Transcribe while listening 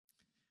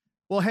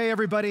Well, hey,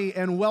 everybody,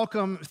 and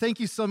welcome.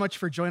 Thank you so much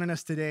for joining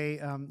us today.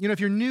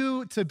 If you're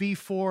new to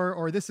B4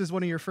 or this is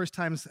one of your first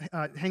times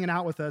hanging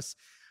out with us,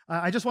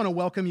 I just want to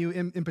welcome you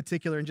in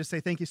particular and just say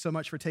thank you so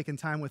much for taking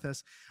time with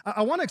us.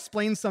 I want to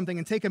explain something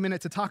and take a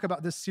minute to talk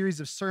about this series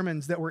of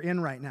sermons that we're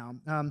in right now.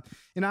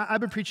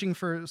 I've been preaching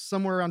for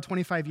somewhere around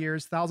 25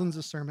 years, thousands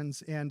of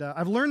sermons, and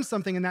I've learned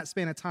something in that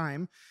span of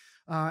time.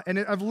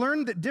 I've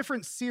learned that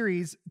different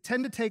series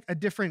tend to take a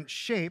different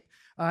shape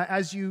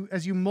as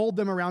you mold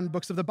them around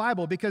books of the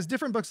Bible, because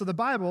different books of the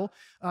Bible,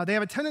 they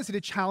have a tendency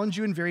to challenge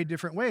you in very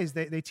different ways.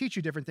 They teach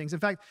you different things. In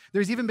fact,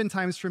 there's even been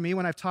times for me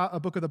when I've taught a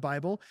book of the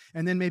Bible,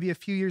 and then maybe a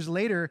few years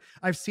later,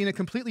 I've seen a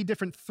completely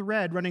different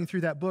thread running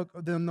through that book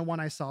than the one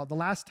I saw the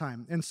last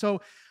time. And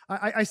so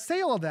I say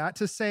all of that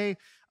to say,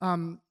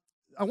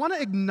 I want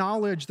to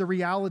acknowledge the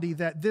reality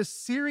that this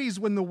series,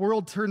 When the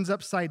World Turns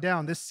Upside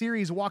Down, this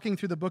series walking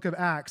through the book of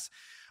Acts,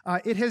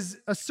 it has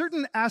a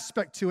certain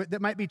aspect to it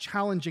that might be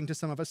challenging to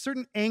some of us, a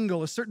certain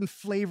angle, a certain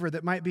flavor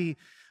that might be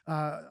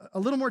a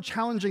little more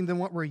challenging than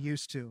what we're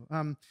used to.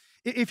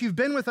 If you've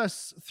been with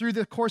us through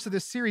the course of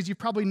this series, you've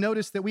probably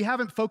noticed that we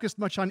haven't focused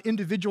much on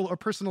individual or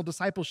personal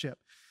discipleship.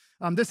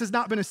 This has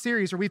not been a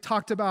series where we've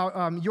talked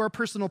about your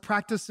personal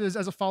practices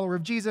as a follower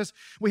of Jesus.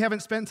 We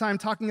haven't spent time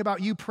talking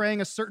about you praying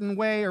a certain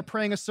way or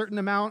praying a certain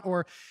amount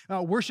or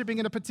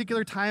worshiping at a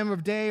particular time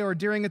of day or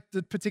during a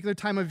particular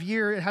time of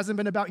year. It hasn't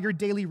been about your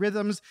daily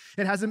rhythms.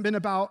 It hasn't been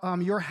about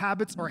your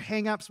habits or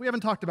hang-ups. We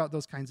haven't talked about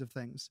those kinds of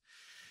things.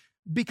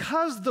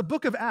 Because the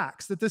book of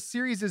Acts that this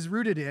series is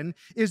rooted in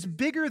is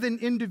bigger than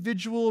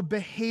individual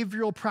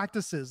behavioral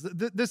practices.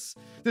 This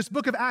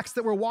book of Acts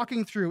that we're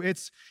walking through,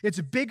 it's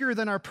bigger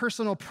than our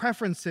personal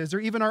preferences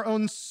or even our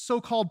own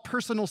so-called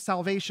personal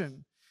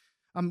salvation.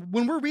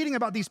 When we're reading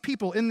about these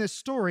people in this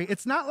story,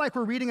 it's not like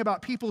we're reading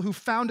about people who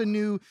found a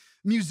new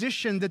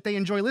musician that they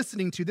enjoy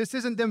listening to. This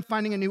isn't them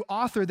finding a new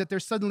author that they're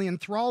suddenly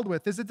enthralled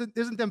with. This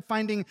isn't them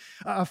finding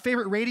a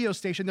favorite radio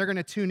station they're going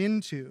to tune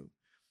into.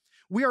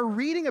 We are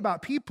reading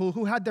about people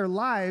who had their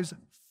lives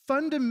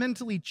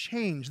fundamentally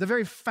changed. The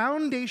very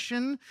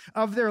foundation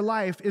of their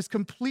life is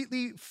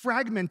completely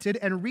fragmented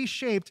and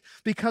reshaped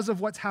because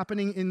of what's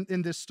happening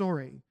in this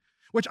story,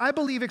 which I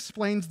believe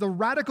explains the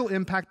radical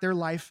impact their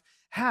life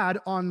had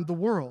on the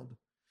world.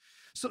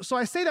 So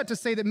I say that to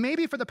say that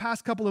maybe for the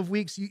past couple of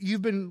weeks,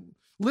 you've been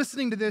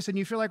listening to this and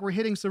you feel like we're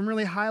hitting some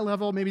really high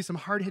level, maybe some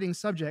hard-hitting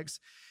subjects.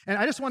 And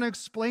I just want to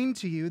explain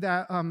to you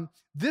that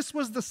this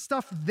was the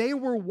stuff they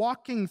were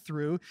walking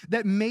through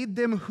that made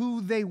them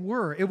who they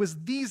were. It was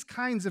these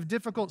kinds of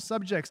difficult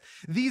subjects,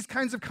 these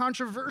kinds of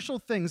controversial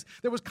things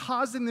that was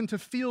causing them to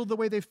feel the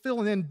way they feel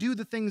and then do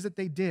the things that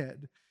they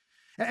did.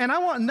 And I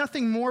want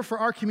nothing more for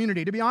our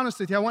community, to be honest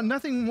with you. I want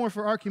nothing more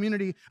for our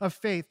community of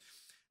faith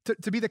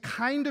to be the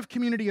kind of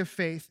community of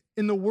faith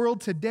in the world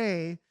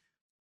today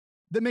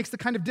that makes the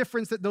kind of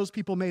difference that those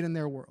people made in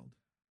their world.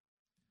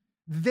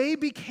 They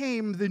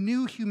became the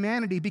new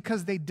humanity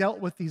because they dealt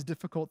with these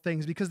difficult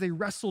things, because they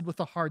wrestled with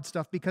the hard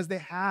stuff, because they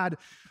had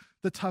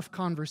the tough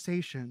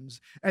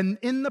conversations. And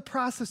in the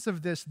process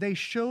of this, they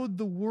showed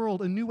the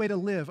world a new way to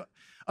live,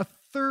 a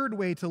third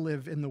way to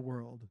live in the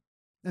world.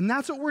 And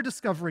that's what we're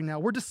discovering now.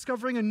 We're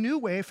discovering a new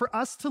way for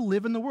us to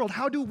live in the world.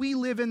 How do we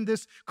live in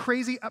this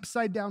crazy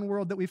upside down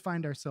world that we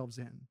find ourselves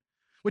in?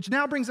 Which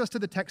now brings us to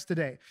the text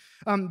today.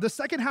 The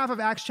second half of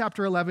Acts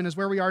chapter 11 is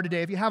where we are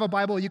today. If you have a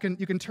Bible, you can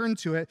turn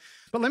to it.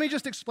 But let me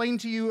just explain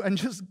to you and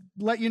just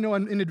let you know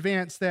in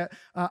advance that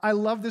I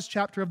love this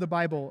chapter of the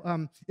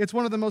Bible. It's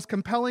one of the most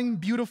compelling,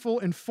 beautiful,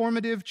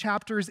 informative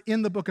chapters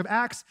in the book of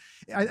Acts.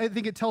 I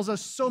think it tells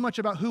us so much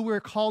about who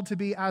we're called to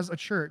be as a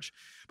church.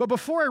 But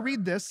before I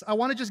read this, I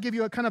want to just give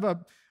you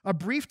a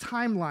brief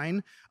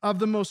timeline of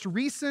the most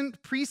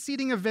recent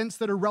preceding events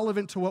that are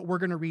relevant to what we're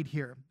going to read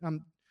here.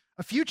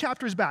 A few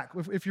chapters back,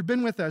 if you've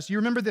been with us, you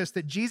remember this,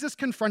 that Jesus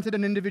confronted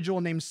an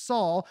individual named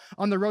Saul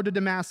on the road to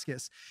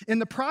Damascus. In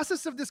the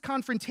process of this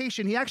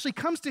confrontation, he actually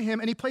comes to him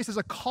and he places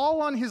a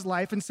call on his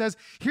life and says,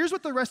 here's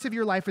what the rest of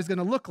your life is going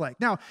to look like.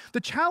 Now,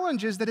 the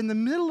challenge is that in the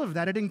middle of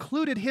that, it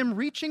included him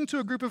reaching to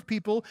a group of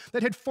people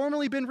that had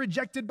formerly been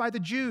rejected by the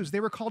Jews.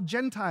 They were called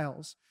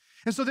Gentiles.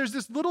 And so there's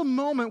this little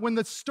moment when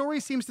the story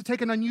seems to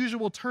take an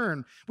unusual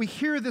turn. We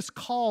hear this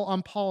call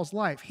on Paul's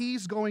life.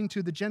 He's going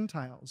to the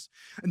Gentiles.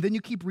 And then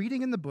you keep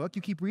reading in the book,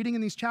 you keep reading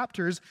in these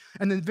chapters,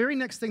 and the very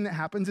next thing that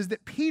happens is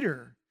that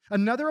Peter,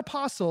 another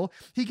apostle,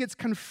 he gets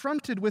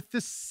confronted with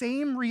this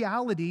same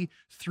reality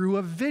through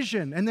a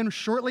vision. And then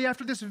shortly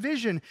after this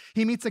vision,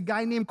 he meets a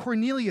guy named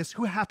Cornelius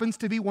who happens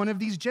to be one of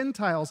these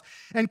Gentiles.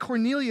 And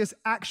Cornelius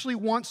actually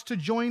wants to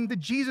join the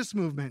Jesus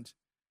movement.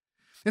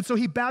 And so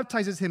he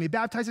baptizes him, he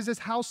baptizes his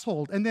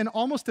household. And then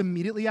almost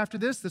immediately after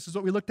this is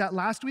what we looked at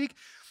last week,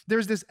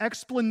 there's this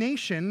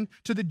explanation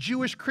to the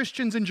Jewish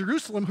Christians in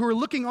Jerusalem who are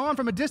looking on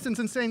from a distance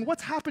and saying,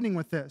 what's happening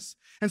with this?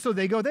 And so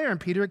they go there and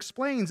Peter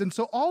explains. And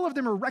so all of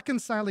them are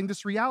reconciling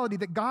this reality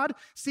that God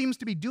seems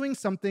to be doing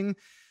something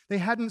they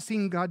hadn't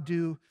seen God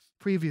do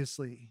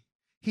previously.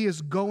 He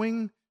is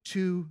going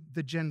to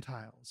the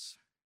Gentiles.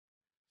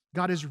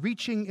 God is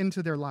reaching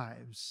into their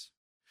lives.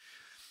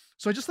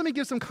 So just let me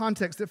give some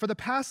context that for the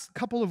past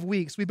couple of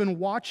weeks, we've been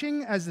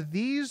watching as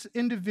these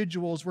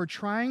individuals were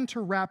trying to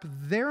wrap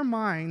their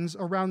minds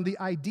around the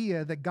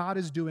idea that God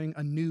is doing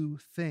a new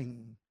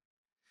thing.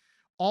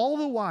 All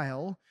the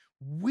while,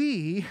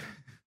 we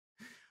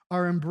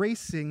are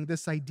embracing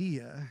this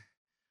idea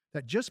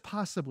that just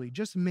possibly,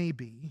 just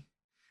maybe,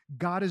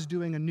 God is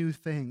doing a new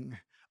thing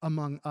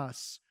among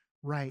us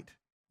right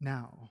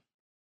now.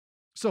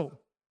 So,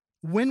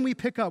 when we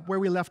pick up where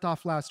we left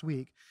off last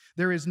week,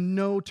 there is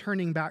no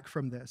turning back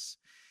from this.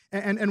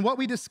 And what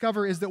we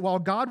discover is that while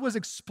God was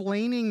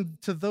explaining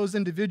to those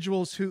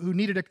individuals who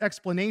needed an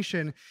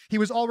explanation, he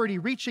was already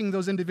reaching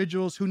those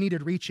individuals who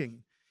needed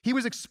reaching. He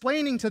was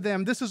explaining to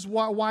them, this is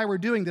why we're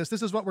doing this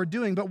is what we're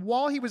doing. But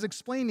while he was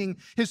explaining,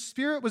 his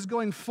Spirit was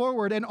going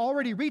forward and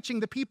already reaching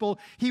the people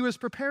he was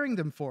preparing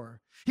them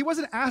for. He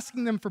wasn't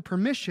asking them for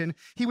permission.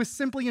 He was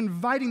simply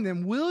inviting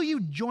them, will you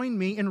join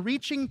me in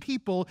reaching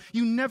people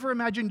you never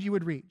imagined you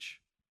would reach?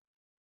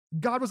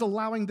 God was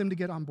allowing them to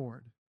get on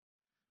board,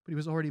 but he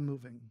was already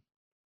moving.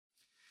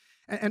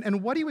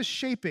 And what he was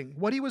shaping,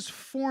 what he was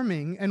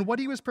forming, and what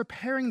he was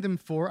preparing them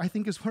for, I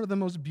think is one of the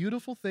most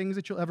beautiful things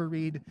that you'll ever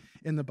read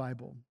in the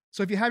Bible.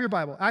 So if you have your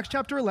Bible, Acts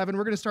chapter 11,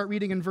 we're going to start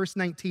reading in verse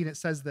 19. It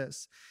says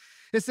this.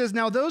 It says,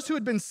 now those who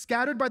had been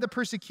scattered by the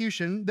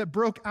persecution that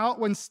broke out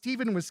when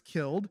Stephen was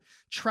killed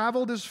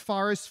traveled as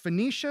far as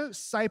Phoenicia,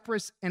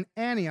 Cyprus, and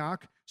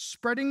Antioch,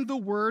 spreading the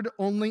word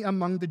only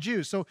among the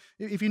Jews. So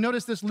if you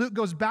notice this, Luke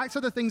goes back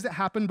to the things that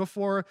happened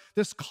before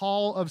this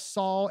call of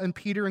Saul and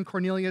Peter and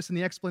Cornelius and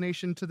the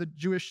explanation to the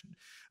Jewish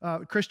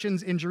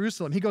Christians in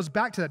Jerusalem. He goes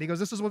back to that. He goes,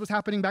 this is what was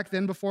happening back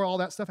then before all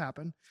that stuff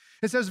happened.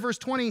 It says, verse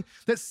 20,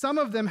 that some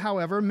of them,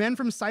 however, men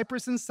from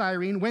Cyprus and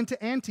Cyrene, went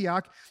to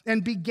Antioch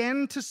and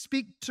began to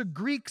speak to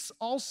Greeks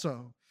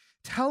also,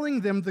 telling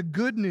them the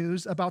good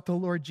news about the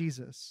Lord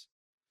Jesus.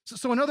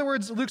 So in other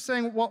words, Luke's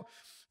saying, well,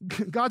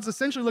 God's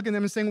essentially looking at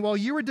them and saying, while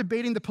you were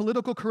debating the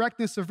political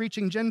correctness of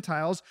reaching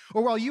Gentiles,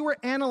 or while you were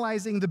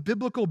analyzing the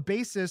biblical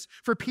basis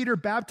for Peter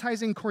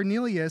baptizing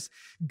Cornelius,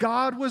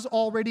 God was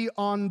already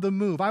on the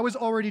move. I was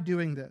already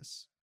doing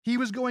this. He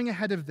was going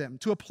ahead of them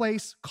to a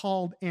place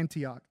called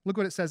Antioch. Look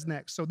what it says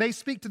next. So they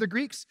speak to the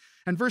Greeks,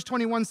 and verse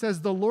 21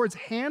 says, the Lord's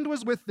hand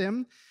was with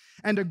them,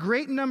 and a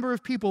great number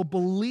of people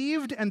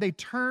believed, and they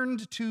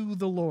turned to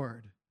the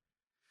Lord.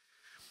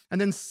 And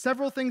then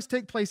several things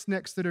take place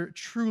next that are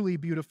truly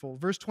beautiful.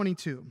 Verse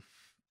 22,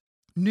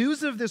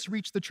 news of this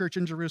reached the church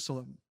in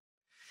Jerusalem,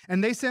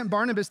 and they sent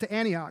Barnabas to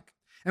Antioch.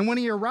 And when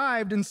he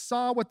arrived and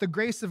saw what the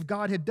grace of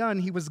God had done,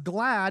 he was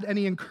glad, and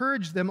he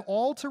encouraged them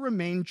all to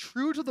remain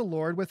true to the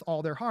Lord with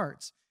all their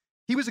hearts.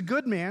 He was a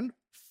good man,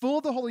 full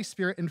of the Holy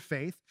Spirit and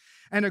faith,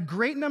 and a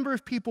great number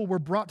of people were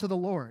brought to the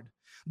Lord.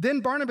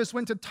 Then Barnabas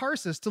went to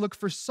Tarsus to look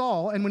for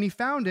Saul, and when he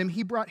found him,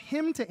 he brought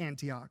him to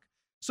Antioch.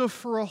 So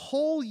for a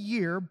whole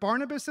year,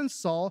 Barnabas and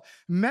Saul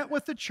met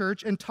with the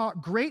church and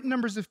taught great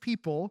numbers of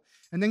people.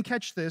 And then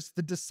catch this,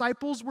 the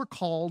disciples were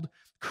called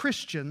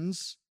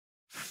Christians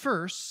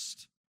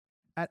first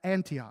at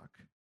Antioch.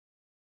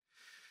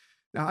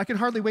 Now, I can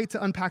hardly wait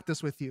to unpack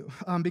this with you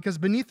because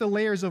beneath the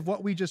layers of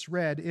what we just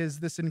read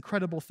is this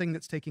incredible thing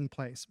that's taking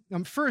place.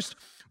 First,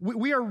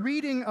 we are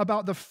reading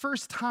about the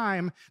first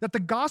time that the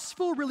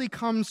gospel really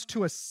comes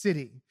to a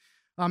city.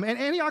 And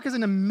Antioch is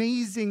an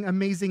amazing,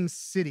 amazing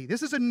city.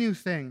 This is a new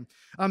thing.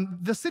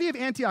 The city of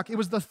Antioch, it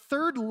was the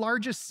third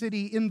largest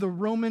city in the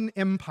Roman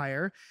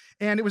Empire,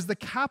 and it was the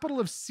capital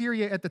of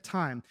Syria at the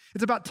time.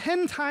 It's about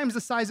 10 times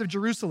the size of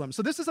Jerusalem.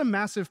 So this is a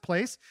massive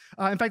place.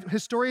 In fact,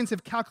 historians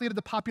have calculated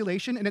the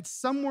population, and it's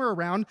somewhere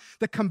around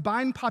the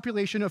combined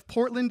population of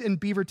Portland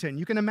and Beaverton.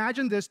 You can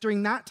imagine this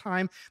during that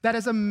time. That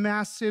is a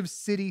massive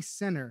city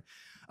center.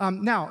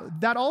 Now,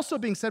 that also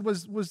being said,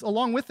 was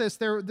along with this,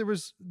 there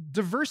was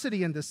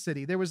diversity in this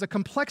city. There was a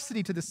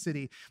complexity to the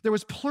city. There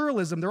was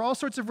pluralism. There were all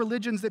sorts of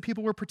religions that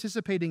people were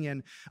participating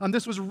in.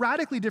 This was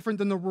radically different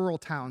than the rural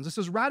towns. This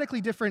was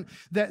radically different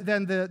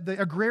than the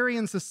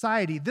agrarian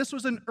society. This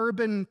was an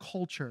urban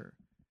culture.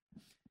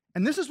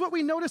 And this is what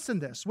we notice in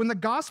this. When the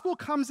gospel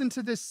comes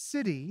into this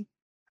city,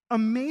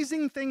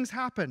 amazing things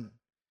happen.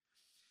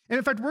 And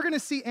in fact, we're going to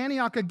see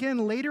Antioch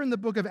again later in the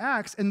book of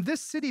Acts, and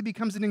this city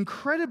becomes an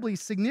incredibly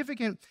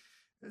significant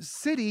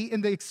city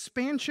in the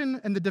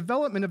expansion and the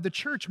development of the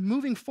church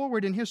moving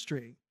forward in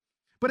history.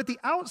 But at the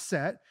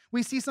outset,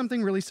 we see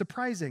something really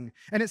surprising,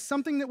 and it's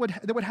something that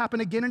would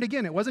happen again and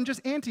again. It wasn't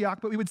just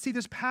Antioch, but we would see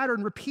this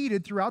pattern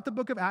repeated throughout the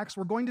book of Acts.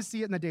 We're going to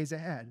see it in the days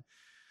ahead.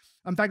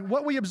 In fact,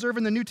 what we observe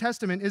in the New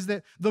Testament is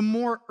that the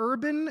more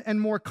urban and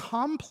more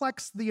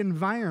complex the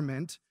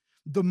environment,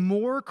 the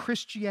more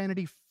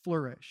Christianity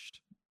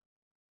flourished.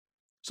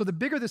 So the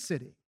bigger the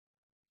city,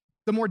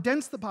 the more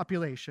dense the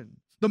population,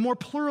 the more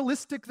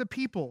pluralistic the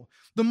people,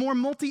 the more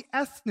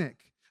multi-ethnic,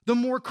 the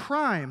more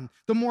crime,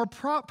 the more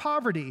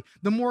poverty,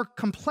 the more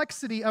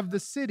complexity of the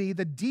city,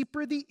 the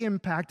deeper the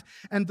impact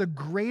and the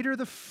greater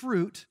the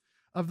fruit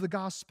of the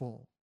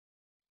gospel.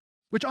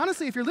 Which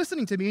honestly, if you're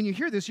listening to me and you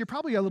hear this, you're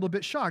probably a little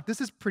bit shocked.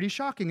 This is pretty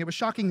shocking. It was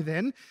shocking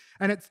then,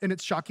 and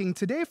it's shocking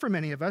today for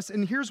many of us,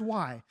 and here's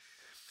why.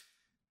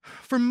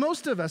 For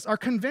most of us, our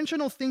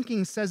conventional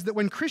thinking says that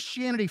when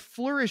Christianity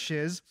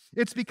flourishes,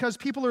 it's because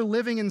people are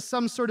living in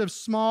some sort of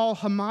small,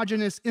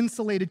 homogenous,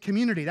 insulated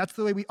community. That's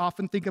the way we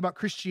often think about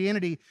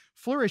Christianity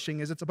flourishing,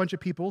 is it's a bunch of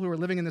people who are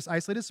living in this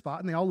isolated spot,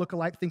 and they all look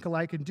alike, think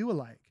alike, and do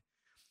alike.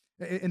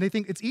 And they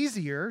think it's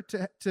easier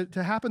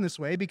to happen this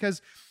way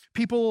because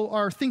people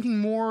are thinking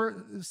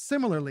more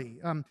similarly.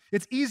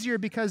 It's easier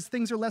because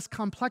things are less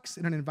complex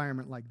in an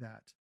environment like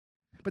that.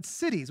 But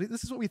cities,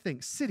 this is what we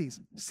think, cities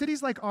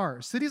like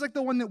ours, cities like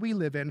the one that we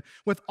live in,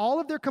 with all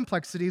of their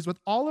complexities, with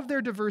all of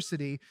their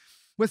diversity,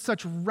 with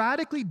such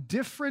radically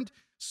different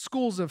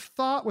schools of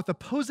thought, with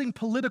opposing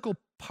political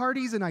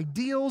parties and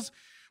ideals,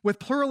 with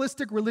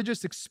pluralistic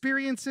religious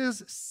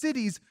experiences,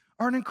 cities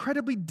are an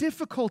incredibly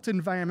difficult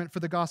environment for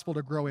the gospel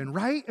to grow in,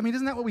 right? I mean,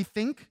 isn't that what we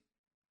think?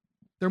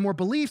 There are more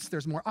beliefs,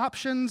 there's more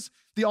options,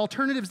 the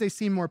alternatives, they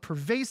seem more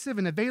pervasive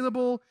and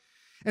available.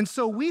 And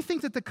so we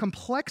think that the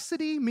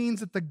complexity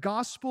means that the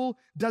gospel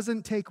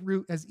doesn't take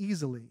root as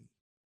easily.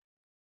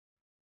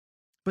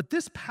 But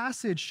this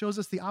passage shows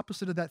us the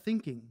opposite of that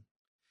thinking.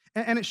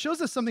 And it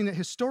shows us something that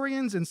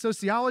historians and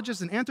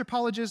sociologists and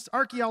anthropologists,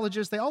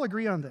 archaeologists, they all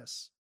agree on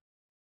this.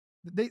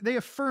 They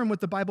affirm what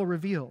the Bible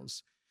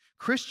reveals.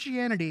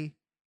 Christianity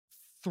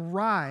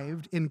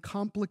thrived in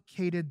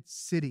complicated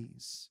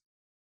cities.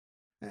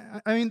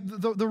 I mean,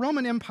 the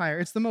Roman Empire,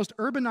 it's the most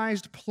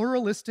urbanized,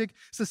 pluralistic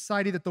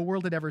society that the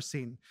world had ever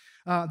seen.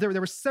 There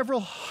were several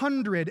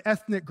hundred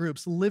ethnic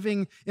groups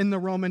living in the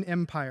Roman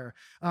Empire.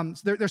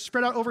 They're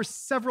spread out over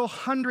several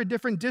hundred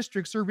different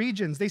districts or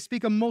regions. They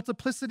speak a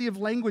multiplicity of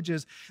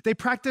languages. They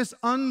practice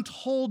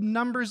untold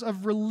numbers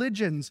of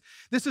religions.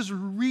 This is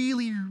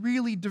really,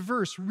 really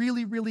diverse,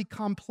 really, really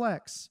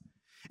complex.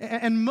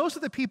 And most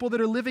of the people that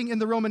are living in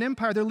the Roman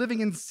Empire, they're living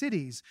in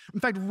cities. In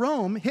fact,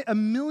 Rome hit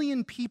 1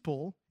 million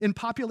people in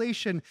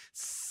population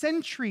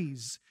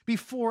centuries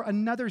before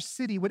another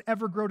city would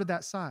ever grow to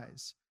that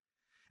size.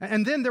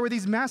 And then there were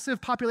these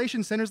massive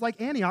population centers like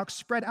Antioch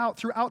spread out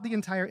throughout the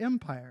entire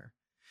empire.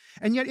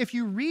 And yet, if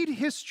you read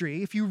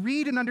history, if you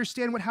read and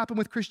understand what happened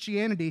with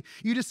Christianity,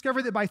 you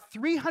discover that by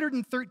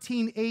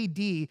 313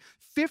 AD,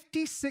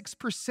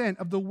 56%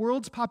 of the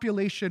world's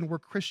population were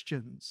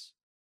Christians.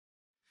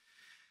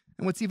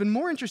 And what's even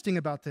more interesting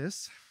about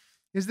this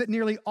is that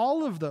nearly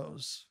all of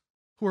those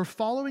who are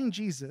following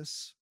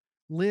Jesus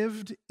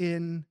lived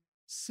in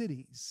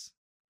cities.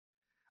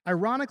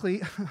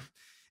 Ironically,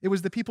 it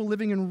was the people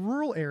living in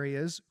rural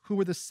areas who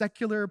were the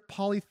secular,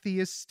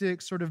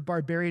 polytheistic, sort of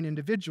barbarian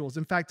individuals.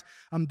 In fact,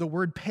 the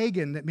word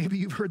pagan that maybe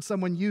you've heard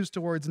someone use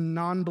towards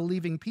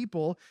non-believing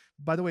people,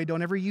 by the way,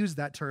 don't ever use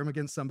that term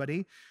against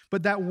somebody,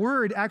 but that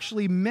word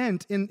actually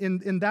meant,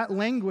 in that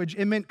language,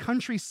 it meant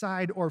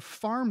countryside or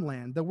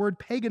farmland, the word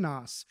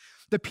paganos.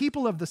 The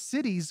people of the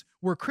cities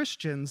were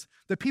Christians.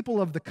 The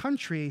people of the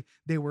country,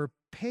 they were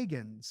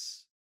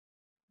pagans.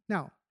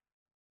 Now,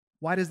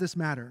 why does this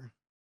matter?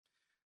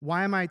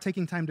 Why am I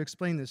taking time to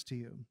explain this to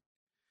you?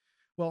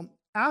 Well,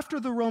 after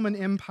the Roman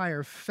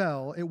Empire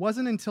fell, it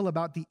wasn't until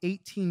about the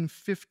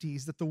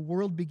 1850s that the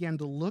world began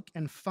to look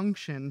and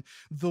function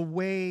the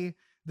way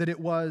that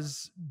it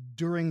was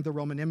during the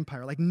Roman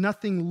Empire. Like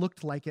nothing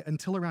looked like it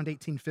until around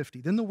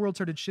 1850. Then the world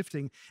started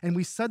shifting, and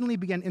we suddenly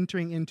began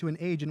entering into an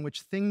age in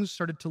which things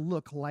started to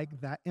look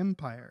like that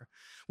empire.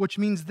 Which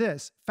means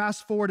this,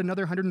 fast forward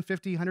another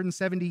 150,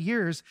 170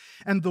 years,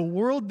 and the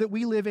world that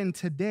we live in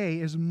today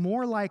is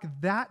more like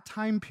that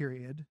time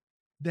period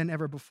than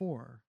ever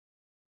before.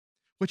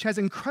 Which has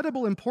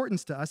incredible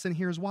importance to us, and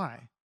here's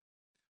why.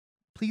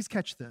 Please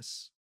catch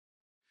this.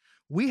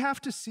 We have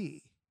to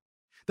see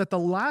that the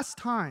last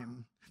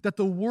time that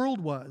the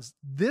world was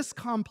this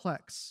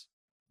complex,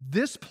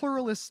 this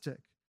pluralistic,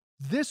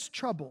 this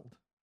troubled,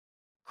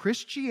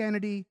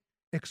 Christianity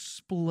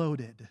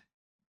exploded.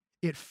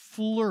 It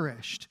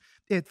flourished.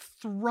 It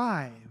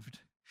thrived.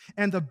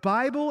 And the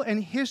Bible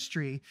and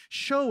history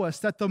show us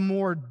that the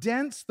more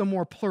dense, the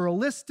more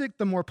pluralistic,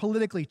 the more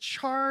politically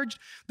charged,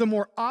 the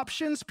more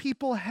options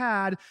people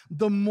had,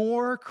 the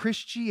more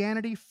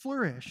Christianity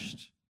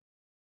flourished.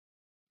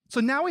 So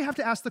now we have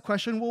to ask the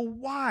question, well,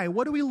 why?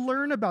 What do we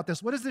learn about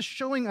this? What is this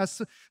showing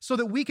us so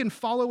that we can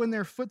follow in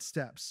their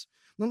footsteps?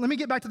 Let me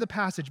get back to the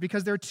passage,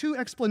 because there are two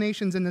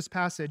explanations in this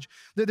passage.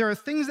 That there are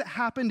things that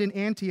happened in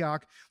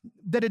Antioch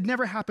that had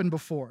never happened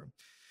before.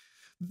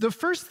 The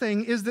first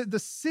thing is that the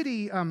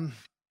city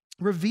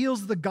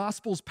reveals the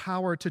gospel's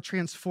power to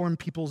transform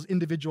people's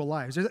individual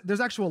lives. There's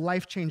actual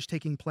life change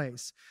taking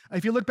place.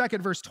 If you look back at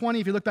verse 20,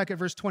 if you look back at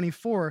verse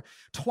 24,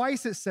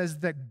 twice it says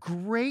that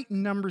great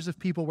numbers of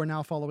people were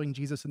now following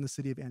Jesus in the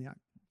city of Antioch.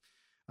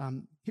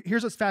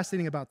 Here's what's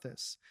fascinating about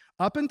this.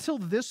 Up until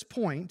this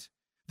point,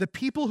 the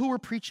people who were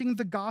preaching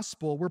the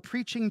gospel were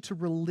preaching to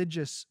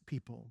religious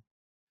people.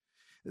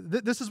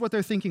 This is what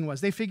their thinking was.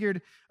 They figured,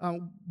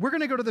 we're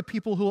going to go to the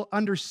people who will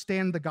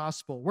understand the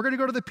gospel. We're going to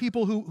go to the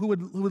people who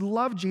would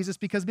love Jesus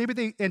because maybe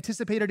they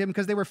anticipated him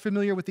because they were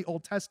familiar with the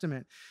Old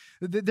Testament.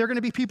 They're going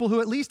to be people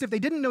who, at least if they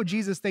didn't know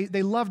Jesus,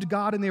 they loved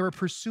God and they were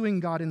pursuing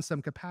God in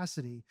some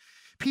capacity.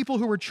 people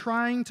who were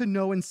trying to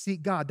know and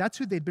seek God. That's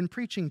who they'd been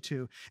preaching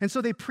to. And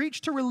so they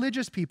preached to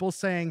religious people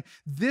saying,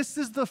 this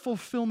is the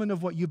fulfillment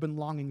of what you've been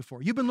longing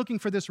for. You've been looking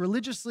for this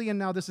religiously, and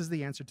now this is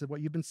the answer to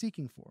what you've been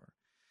seeking for.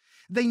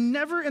 They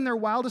never in their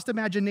wildest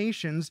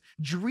imaginations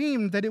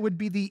dreamed that it would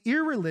be the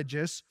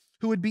irreligious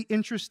who would be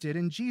interested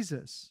in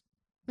Jesus.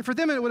 And for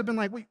them, it would have been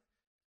like, wait,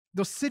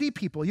 those city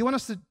people, you want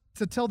us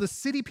to tell the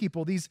city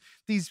people, these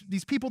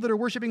people that are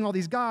worshiping all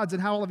these gods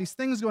and how all of these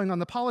things going on,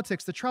 the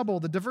politics, the trouble,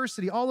 the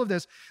diversity, all of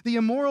this, the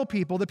immoral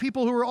people, the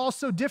people who are all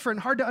so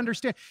different, hard to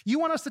understand. You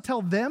want us to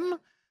tell them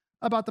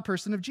about the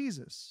person of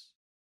Jesus.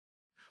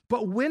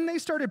 But when they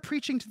started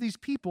preaching to these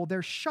people,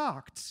 they're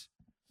shocked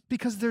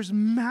because there's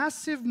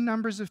massive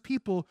numbers of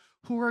people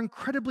who are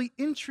incredibly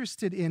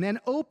interested in and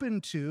open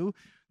to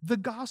the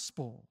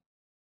gospel.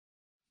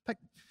 In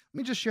fact, let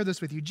me just share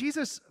this with you.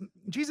 Jesus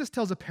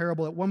tells a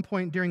parable at one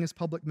point during his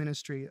public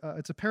ministry.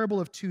 It's a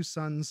parable of two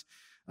sons.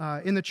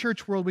 In the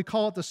church world, we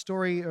call it the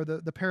story or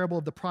the parable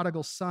of the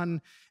prodigal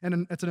son.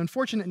 And it's an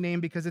unfortunate name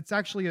because it's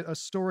actually a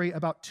story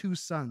about two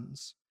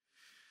sons.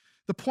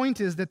 The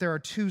point is that there are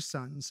two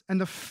sons.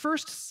 And the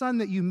first son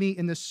that you meet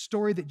in this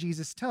story that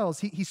Jesus tells,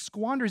 he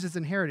squanders his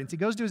inheritance. He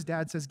goes to his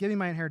dad, says, give me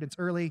my inheritance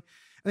early.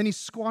 And then he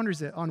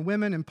squanders it on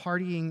women and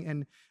partying.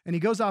 And he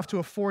goes off to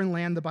a foreign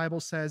land, the Bible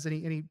says, and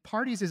he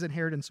parties his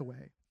inheritance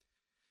away.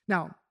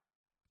 Now,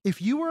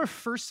 if you were a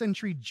first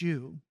century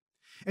Jew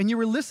and you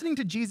were listening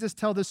to Jesus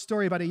tell this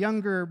story about a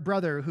younger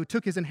brother who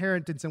took his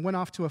inheritance and went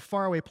off to a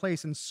faraway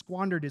place and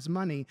squandered his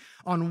money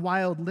on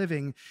wild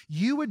living,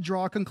 you would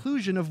draw a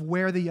conclusion of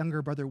where the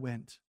younger brother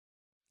went.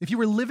 If you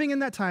were living in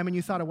that time and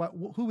you thought,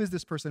 who is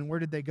this person? Where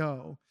did they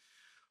go?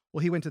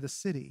 Well, he went to the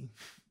city.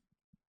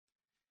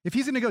 If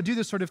he's going to go do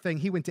this sort of thing,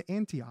 he went to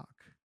Antioch.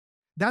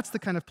 That's the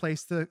kind of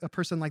place that a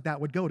person like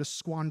that would go to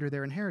squander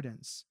their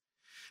inheritance.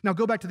 Now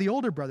go back to the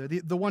older brother,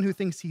 the one who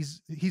thinks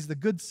he's the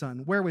good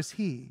son. Where was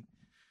he?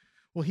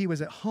 Well, he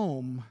was at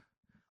home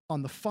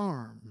on the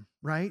farm,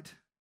 right?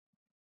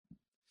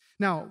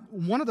 Now,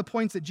 one of the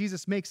points that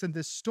Jesus makes in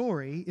this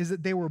story is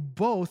that they were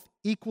both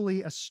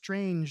equally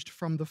estranged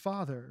from the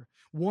Father.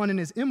 One in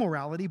his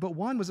immorality, but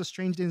one was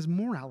estranged in his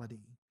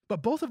morality.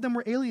 But both of them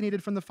were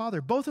alienated from the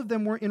Father. Both of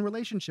them were in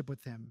relationship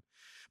with him.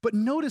 But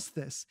notice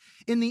this.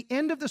 In the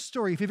end of the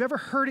story, if you've ever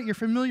heard it, you're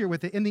familiar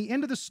with it. In the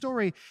end of the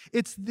story,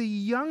 it's the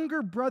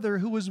younger brother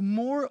who was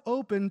more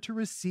open to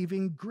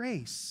receiving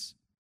grace.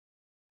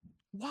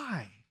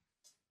 Why?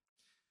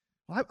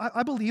 Well,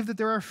 I believe that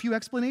there are a few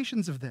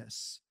explanations of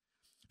this.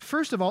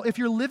 First of all, if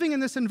you're living in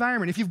this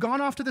environment, if you've gone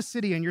off to the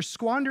city and you're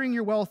squandering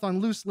your wealth on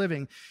loose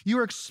living, you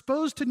are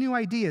exposed to new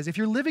ideas. If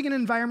you're living in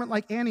an environment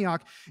like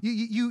Antioch,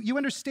 you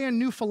understand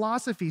new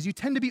philosophies. You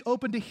tend to be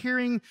open to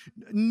hearing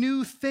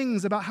new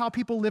things about how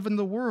people live in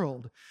the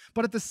world.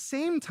 But at the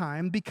same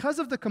time, because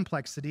of the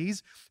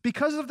complexities,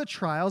 because of the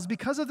trials,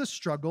 because of the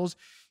struggles,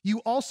 you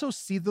also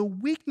see the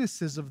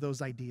weaknesses of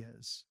those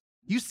ideas.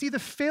 You see the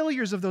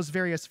failures of those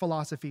various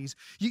philosophies.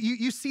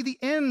 You see the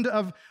end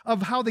of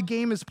how the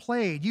game is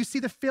played. You see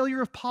the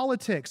failure of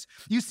politics.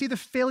 You see the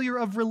failure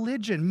of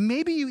religion.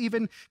 Maybe you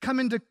even come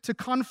into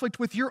conflict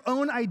with your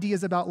own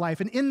ideas about life.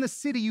 And in the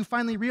city, you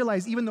finally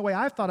realize, even the way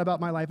I've thought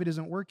about my life, it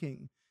isn't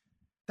working.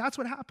 That's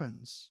what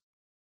happens.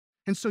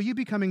 And so you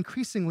become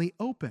increasingly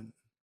open.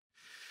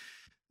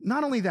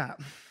 Not only that,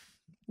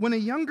 when a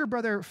younger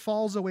brother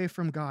falls away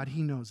from God,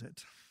 he knows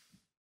it.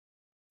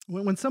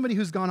 When somebody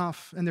who's gone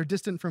off and they're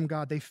distant from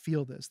God, they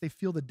feel this. They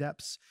feel the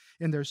depths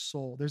in their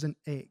soul. There's an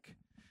ache.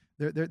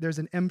 There's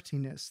an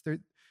emptiness.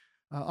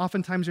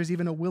 Oftentimes, there's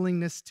even a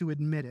willingness to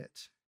admit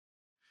it.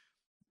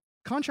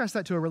 Contrast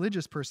that to a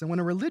religious person. When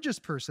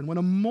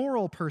a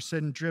moral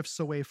person drifts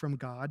away from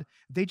God,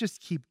 they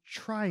just keep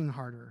trying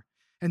harder.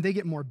 And they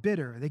get more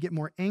bitter. They get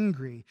more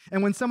angry.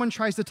 And when someone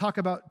tries to talk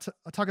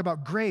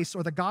about grace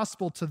or the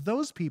gospel to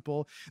those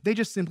people, they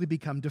just simply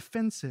become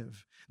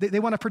defensive. They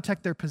want to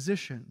protect their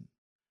position.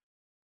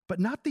 But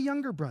not the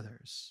younger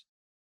brothers.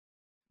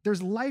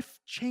 There's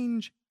life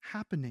change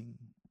happening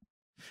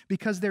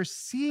because they're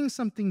seeing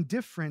something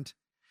different,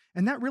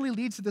 and that really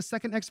leads to the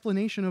second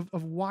explanation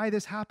of why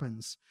this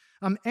happens.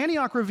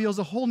 Antioch reveals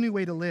a whole new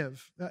way to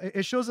live.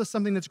 It shows us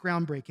something that's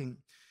groundbreaking.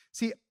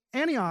 See,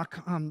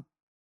 Antioch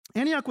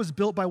was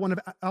built by one of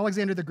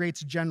Alexander the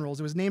Great's generals.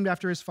 It was named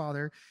after his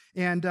father,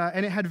 and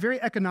it had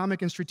very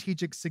economic and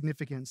strategic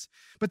significance.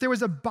 But there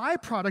was a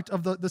byproduct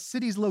of the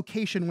city's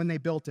location when they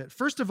built it.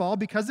 First of all,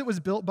 because it was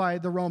built by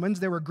the Romans,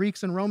 there were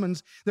Greeks and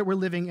Romans that were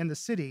living in the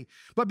city.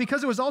 But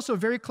because it was also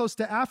very close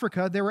to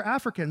Africa, there were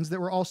Africans that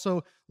were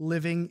also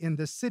living in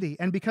the city.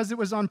 And because it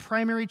was on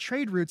primary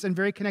trade routes and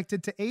very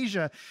connected to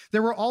Asia,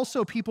 there were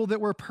also people that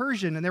were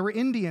Persian, and there were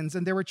Indians,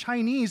 and there were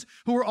Chinese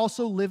who were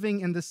also living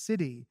in the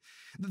city.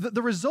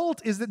 The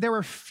result is that there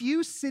were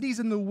few cities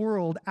in the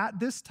world at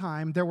this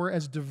time that were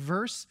as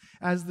diverse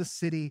as the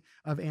city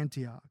of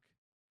Antioch.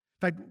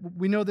 In fact,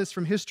 we know this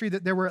from history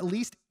that there were at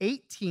least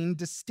 18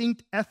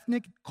 distinct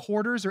ethnic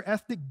quarters or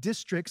ethnic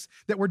districts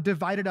that were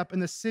divided up in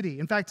the city.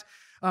 In fact,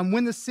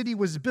 when the city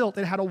was built,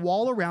 it had a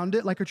wall around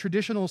it like a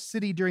traditional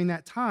city during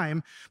that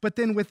time. But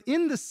then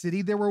within the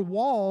city, there were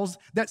walls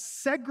that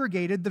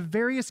segregated the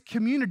various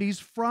communities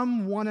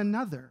from one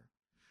another.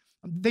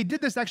 They did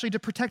this actually to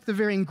protect the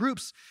varying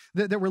groups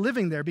that were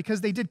living there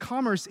because they did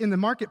commerce in the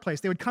marketplace.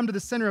 They would come to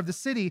the center of the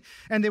city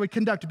and they would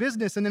conduct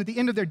business. And then at the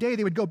end of their day,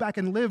 they would go back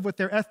and live with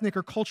their ethnic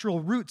or cultural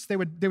roots. They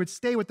would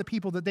stay with the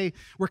people that they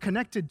were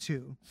connected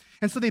to.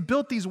 And so they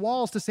built these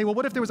walls to say, well,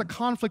 what if there was a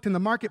conflict in the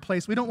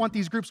marketplace? We don't want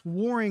these groups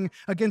warring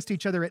against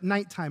each other at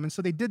nighttime. And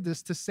so they did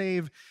this to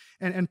save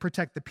and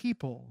protect the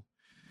people.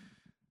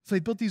 So they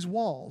built these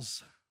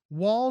walls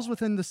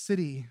within the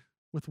city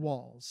with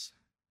walls.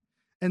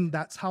 And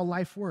that's how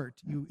life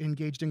worked. You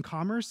engaged in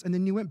commerce, and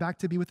then you went back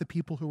to be with the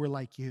people who were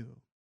like you.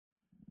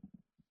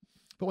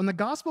 But when the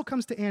gospel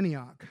comes to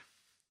Antioch,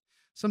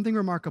 something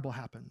remarkable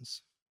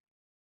happens.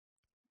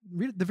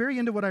 The very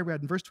end of what I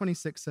read in verse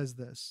 26 says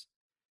this.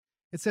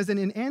 It says, and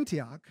in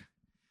Antioch,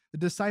 the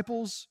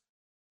disciples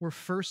were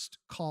first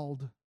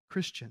called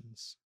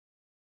Christians.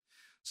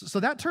 So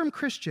that term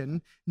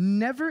Christian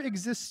never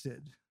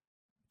existed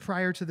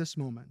prior to this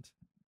moment.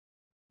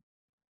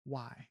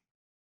 Why?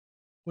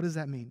 What does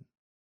that mean?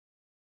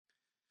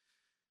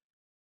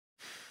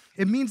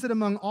 It means that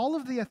among all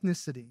of the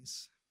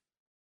ethnicities,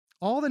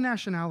 all the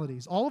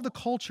nationalities, all of the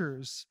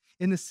cultures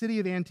in the city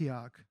of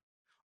Antioch,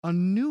 a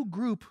new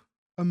group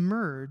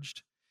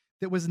emerged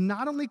that was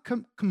not only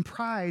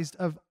comprised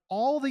of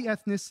all the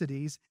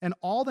ethnicities and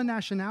all the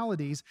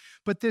nationalities,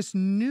 but this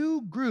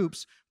new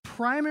group's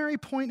primary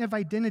point of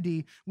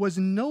identity was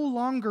no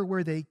longer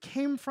where they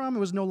came from. It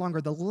was no longer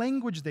the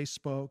language they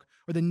spoke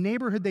or the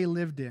neighborhood they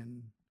lived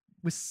in.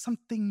 It was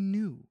something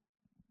new.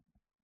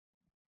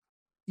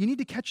 You need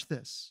to catch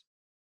this.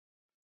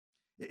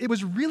 It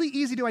was really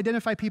easy to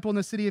identify people in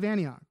the city of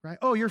Antioch, right?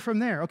 Oh, you're from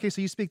there. Okay,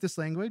 so you speak this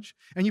language,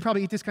 and you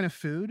probably eat this kind of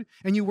food,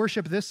 and you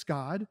worship this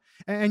God,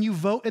 and you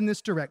vote in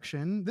this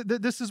direction.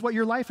 This is what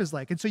your life is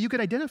like. And so you could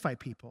identify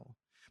people.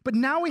 But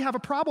now we have a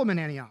problem in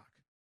Antioch.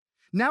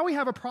 Now we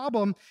have a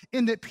problem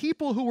in that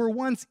people who were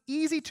once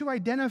easy to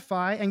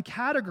identify and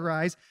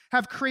categorize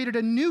have created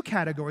a new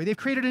category. They've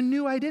created a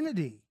new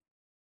identity.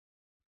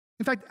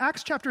 In fact,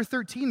 Acts chapter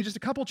 13, just a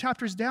couple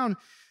chapters down,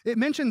 it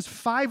mentions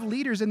 5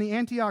 leaders in the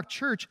Antioch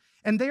church,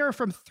 and they are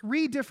from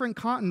 3 different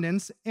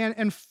continents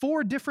and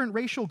 4 different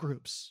racial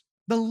groups,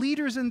 the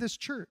leaders in this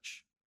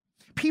church.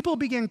 People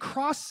began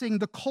crossing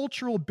the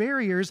cultural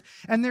barriers,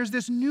 and there's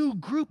this new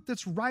group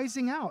that's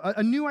rising out,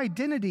 a new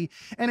identity,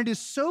 and it is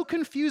so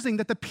confusing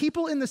that the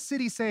people in the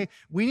city say,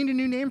 we need a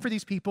new name for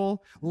these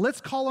people,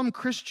 let's call them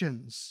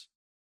Christians.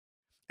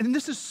 And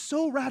this is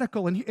so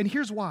radical, and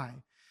here's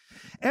why.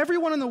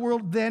 Everyone in the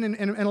world then,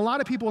 and a lot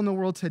of people in the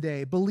world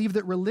today, believe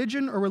that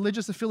religion or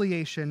religious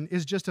affiliation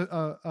is just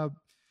a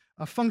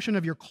function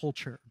of your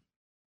culture.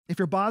 If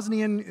you're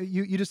Bosnian,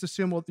 you just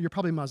assume, well, you're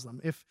probably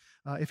Muslim.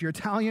 If you're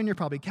Italian, you're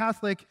probably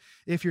Catholic.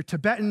 If you're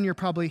Tibetan, you're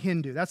probably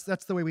Hindu.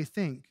 That's the way we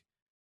think.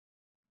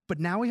 But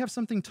now we have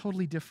something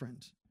totally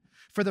different.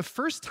 For the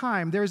first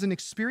time, there is an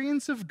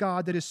experience of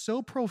God that is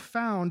so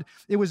profound,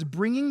 it was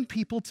bringing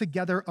people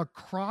together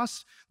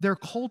across their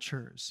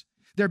cultures.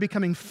 They're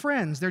becoming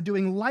friends. They're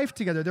doing life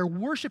together. They're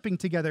worshiping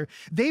together.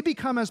 They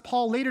become, as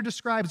Paul later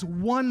describes,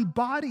 one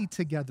body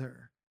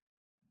together.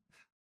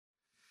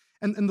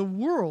 And the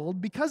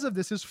world, because of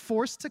this, is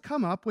forced to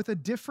come up with a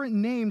different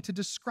name to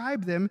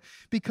describe them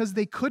because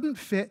they couldn't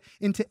fit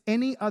into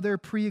any other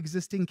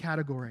pre-existing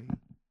category.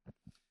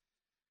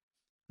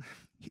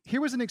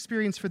 Here was an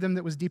experience for them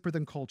that was deeper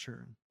than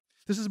culture.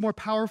 This is more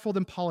powerful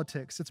than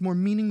politics. It's more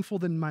meaningful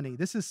than money.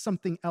 This is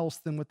something else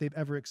than what they've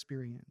ever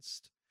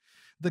experienced.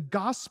 The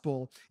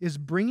gospel is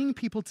bringing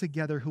people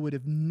together who would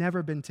have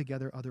never been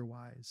together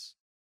otherwise.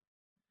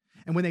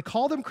 And when they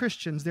call them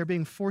Christians, they're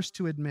being forced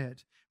to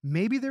admit,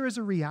 maybe there is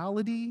a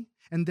reality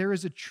and there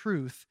is a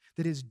truth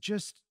that is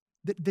just,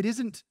 that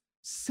isn't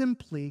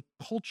simply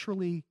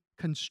culturally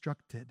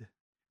constructed.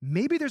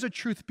 Maybe there's a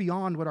truth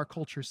beyond what our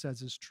culture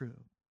says is true.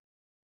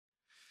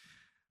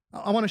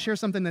 I want to share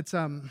something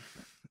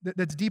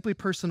that's deeply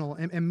personal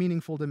and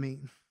meaningful to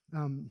me.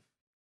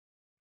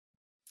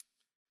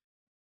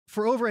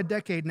 For over a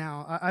decade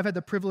now, I've had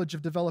the privilege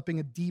of developing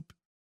a deep,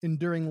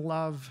 enduring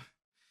love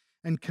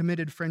and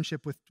committed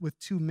friendship with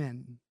 2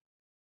 men,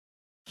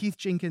 Keith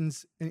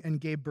Jenkins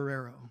and Gabe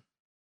Barrero.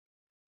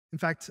 In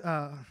fact,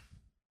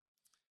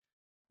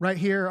 right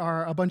here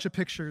are a bunch of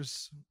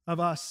pictures of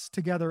us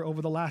together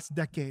over the last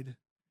decade.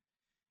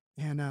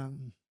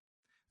 And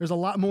there's a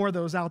lot more of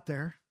those out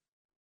there.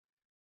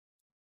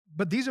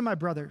 But these are my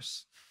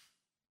brothers.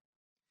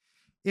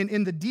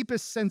 In the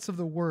deepest sense of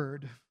the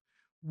word,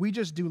 we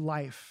just do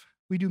life.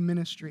 We do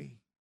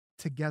ministry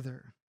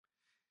together.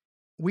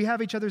 We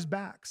have each other's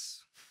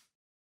backs.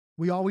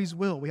 We always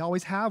will. We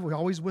always have. We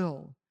always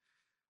will.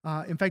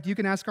 In fact, you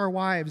can ask our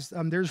wives.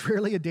 There's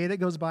rarely a day that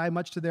goes by,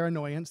 much to their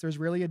annoyance. There's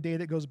rarely a day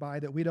that goes by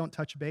that we don't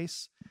touch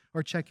base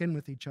or check in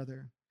with each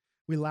other.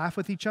 We laugh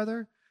with each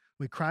other.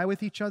 We cry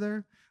with each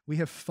other. We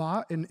have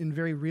fought in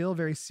very real,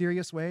 very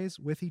serious ways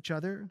with each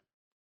other.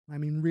 I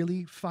mean,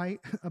 really fight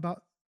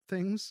about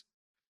things.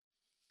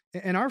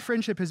 And our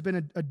friendship has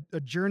been a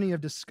journey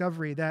of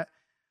discovery that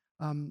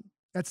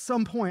at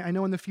some point, I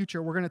know in the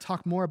future, we're going to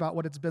talk more about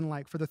what it's been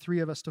like for the three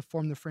of us to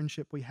form the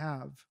friendship we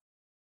have.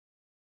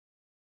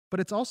 But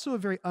it's also a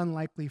very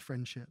unlikely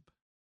friendship.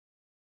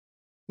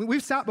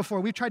 We've sat before,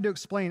 we've tried to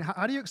explain,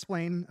 how do you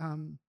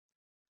explain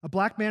a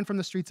black man from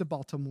the streets of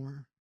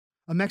Baltimore,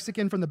 a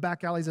Mexican from the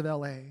back alleys of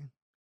LA,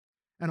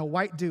 and a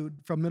white dude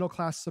from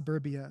middle-class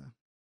suburbia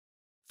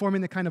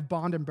forming the kind of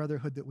bond and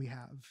brotherhood that we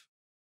have?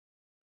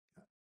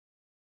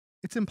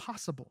 It's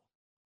impossible.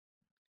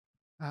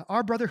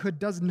 Our brotherhood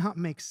does not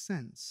make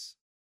sense.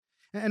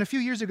 And a few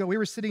years ago, we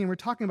were sitting and we were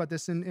talking about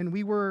this, and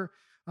we were,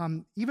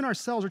 even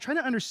ourselves, we're trying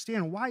to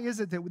understand why is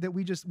it that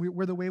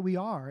we're the way we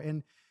are,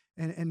 and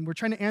we're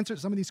trying to answer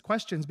some of these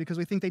questions because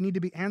we think they need to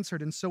be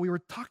answered. And so we were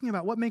talking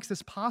about what makes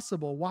this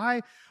possible.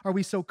 Why are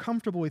we so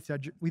comfortable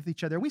with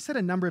each other? We said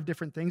a number of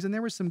different things, and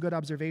there were some good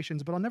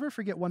observations, but I'll never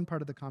forget one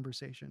part of the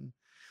conversation.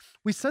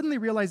 We suddenly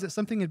realized that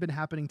something had been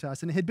happening to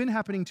us, and it had been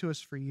happening to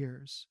us for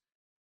years.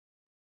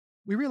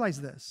 We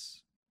realized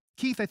this.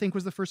 Keith, I think,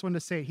 was the first one to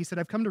say it. He said,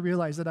 I've come to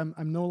realize that I'm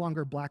no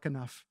longer black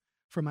enough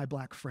for my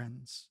black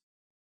friends.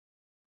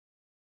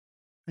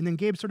 And then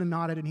Gabe sort of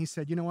nodded and he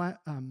said, you know what?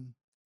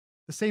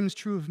 The same is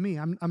true of me.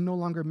 I'm no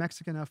longer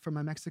Mexican enough for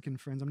my Mexican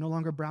friends. I'm no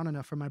longer brown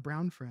enough for my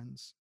brown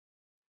friends.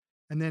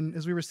 And then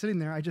as we were sitting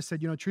there, I just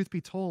said, truth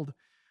be told,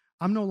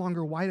 I'm no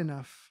longer white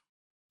enough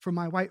for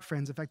my white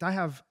friends. In fact, I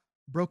have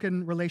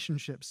broken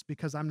relationships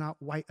because I'm not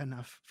white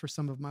enough for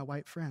some of my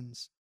white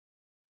friends.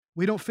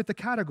 We don't fit the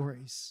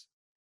categories.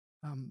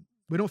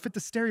 We don't fit the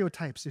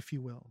stereotypes, if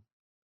you will.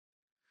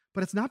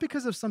 But it's not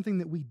because of something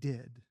that we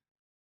did.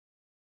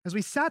 As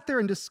we sat there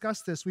and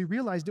discussed this, we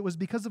realized it was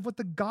because of what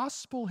the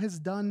gospel has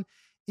done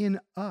in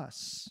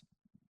us.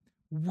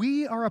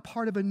 We are a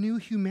part of a new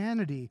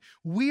humanity.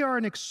 We are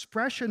an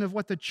expression of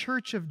what the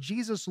church of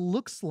Jesus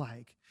looks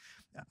like.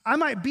 I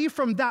might be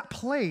from that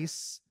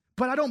place,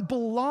 but I don't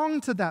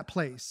belong to that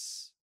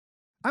place.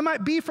 I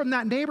might be from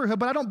that neighborhood,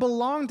 but I don't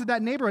belong to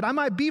that neighborhood. I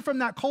might be from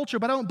that culture,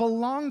 but I don't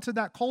belong to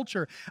that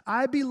culture.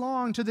 I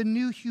belong to the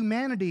new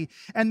humanity.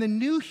 And the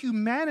new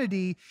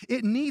humanity,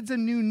 it needs a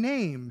new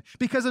name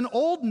because an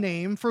old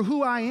name for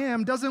who I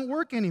am doesn't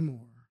work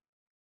anymore.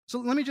 So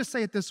let me just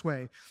say it this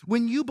way.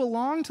 When you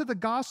belong to the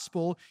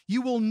gospel,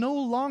 you will no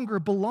longer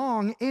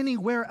belong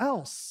anywhere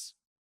else.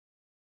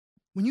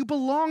 When you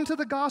belong to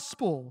the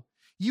gospel,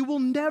 you will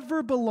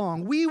never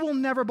belong. We will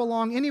never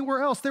belong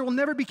anywhere else. There will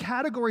never be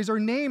categories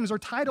or names or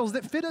titles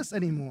that fit us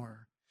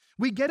anymore.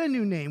 We get a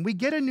new name. We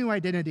get a new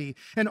identity.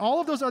 And all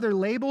of those other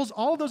labels,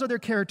 all of those other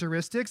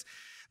characteristics,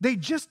 they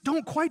just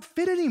don't quite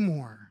fit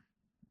anymore.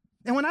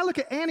 And when I look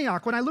at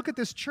Antioch, when I look at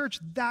this church,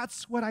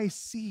 that's what I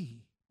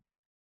see.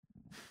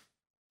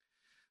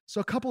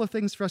 So a couple of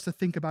things for us to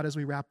think about as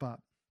we wrap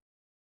up.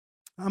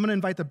 I'm going to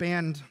invite the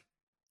band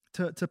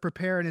to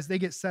prepare, and as they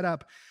get set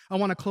up, I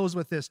want to close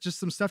with this, just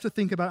some stuff to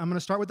think about. I'm going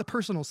to start with the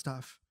personal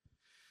stuff,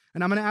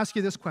 and I'm going to ask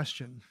you this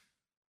question.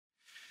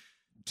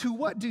 To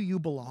what do you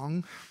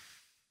belong?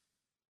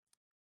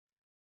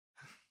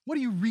 What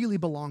do you really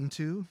belong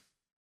to?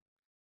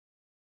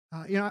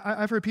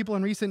 I've heard people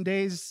in recent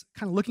days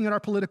kind of looking at our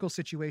political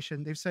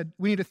situation. They've said,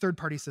 we need a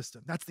third-party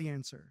system. That's the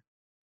answer.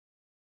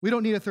 We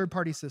don't need a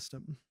third-party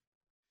system.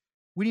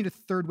 We need a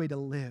third way to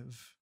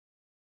live.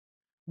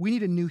 We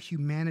need a new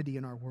humanity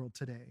in our world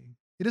today.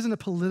 It isn't a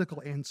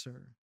political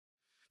answer.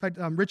 In fact,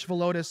 Rich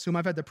Velotis, whom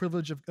I've had the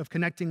privilege of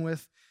connecting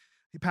with,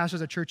 he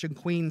pastors a church in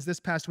Queens. This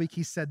past week,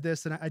 he said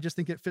this, and I just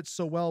think it fits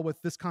so well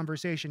with this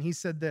conversation. He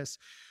said this: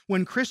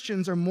 when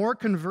Christians are more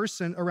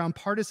conversant around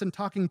partisan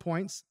talking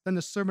points than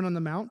the Sermon on the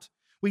Mount,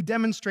 we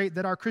demonstrate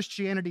that our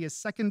Christianity is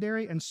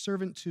secondary and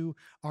servant to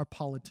our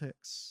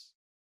politics.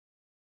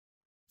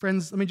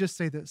 Friends, let me just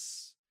say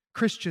this.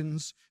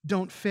 Christians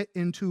don't fit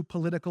into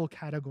political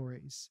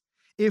categories.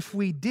 If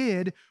we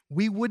did,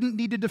 we wouldn't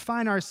need to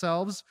define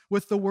ourselves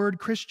with the word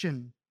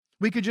Christian.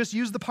 We could just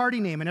use the party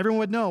name and everyone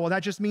would know, well,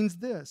 that just means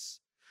this.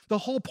 The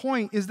whole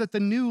point is that the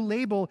new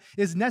label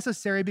is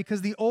necessary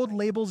because the old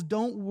labels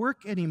don't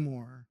work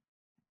anymore.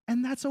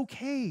 And that's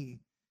okay.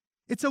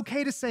 It's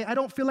okay to say, I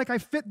don't feel like I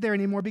fit there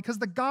anymore because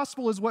the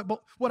gospel is what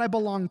I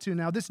belong to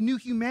now. This new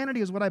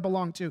humanity is what I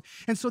belong to.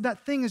 And so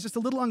that thing is just a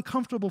little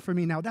uncomfortable for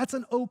me now. That's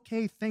an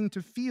okay thing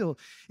to feel.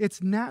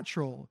 It's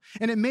natural.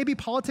 And it may be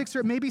politics or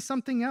it may be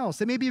something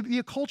else. It may be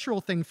a cultural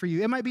thing for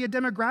you. It might be a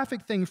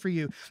demographic thing for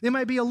you. It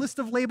might be a list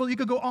of labels. You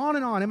could go on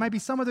and on. It might be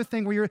some other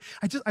thing where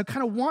I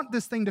kind of want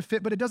this thing to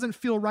fit, but it doesn't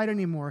feel right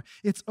anymore.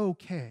 It's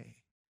okay.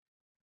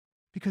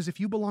 Because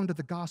if you belong to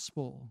the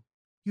gospel,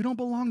 you don't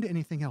belong to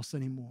anything else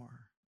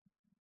anymore.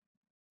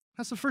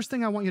 That's the first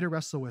thing I want you to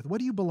wrestle with. What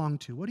do you belong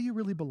to? What do you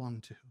really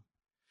belong to?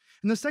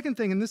 And the second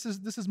thing, and this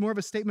is more of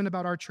a statement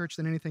about our church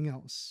than anything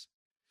else.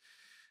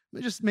 Let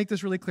me just make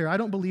this really clear. I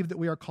don't believe that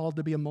we are called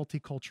to be a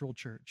multicultural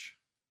church.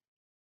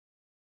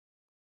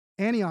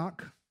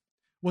 Antioch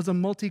was a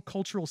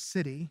multicultural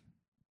city,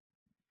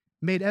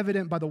 made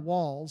evident by the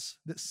walls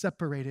that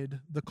separated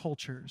the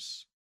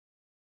cultures.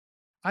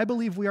 I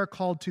believe we are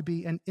called to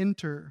be an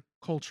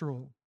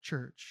intercultural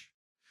church,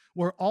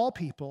 where all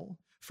people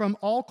from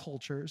all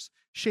cultures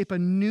shape a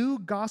new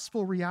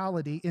gospel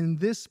reality in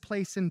this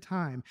place and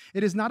time.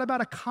 It is not about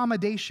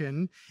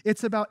accommodation,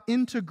 it's about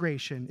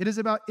integration. It is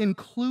about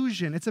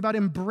inclusion. It's about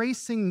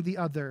embracing the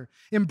other,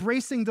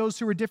 embracing those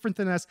who are different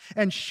than us,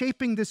 and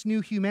shaping this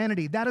new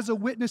humanity. That is a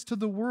witness to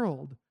the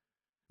world.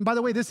 And by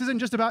the way, this isn't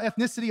just about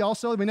ethnicity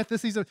also. I mean,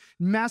 ethnicity is a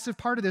massive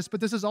part of this, but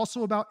this is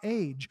also about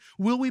age.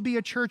 Will we be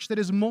a church that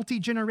is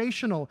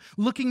multi-generational,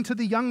 looking to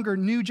the younger,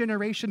 new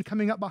generation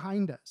coming up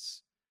behind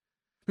us?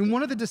 And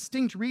one of the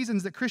distinct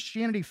reasons that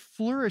Christianity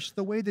flourished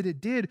the way that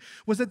it did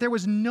was that there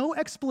was no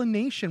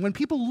explanation. When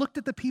people looked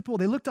at the people,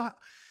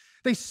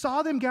 they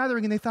saw them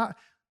gathering and they thought,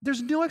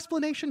 there's no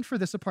explanation for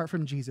this apart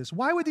from Jesus.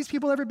 Why would these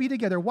people ever be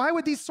together? Why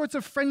would these sorts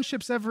of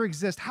friendships ever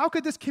exist? How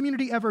could this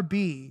community ever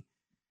be?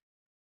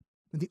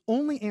 And the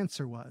only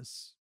answer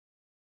was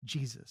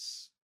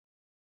Jesus.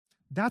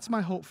 That's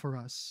my hope for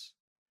us.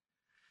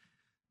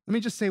 Let me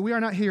just say, we are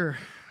not here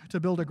to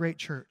build a great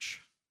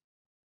church.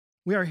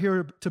 We are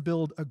here to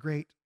build a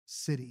great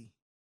city.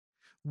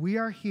 We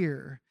are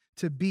here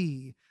to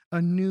be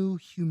a new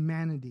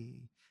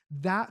humanity.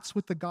 That's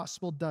what the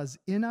gospel does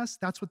in us.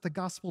 That's what the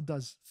gospel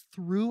does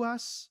through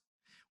us.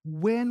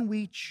 When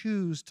we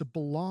choose to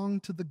belong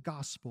to the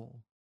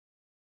gospel,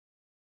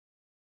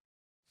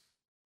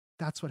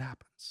 that's what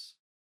happens.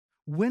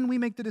 When we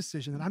make the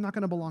decision that I'm not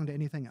going to belong to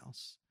anything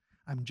else,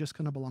 I'm just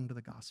going to belong to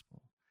the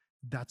gospel,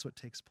 that's what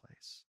takes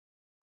place.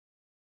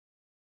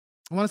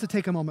 I want us to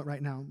take a moment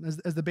right now.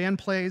 As the band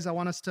plays, I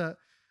want us to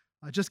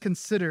just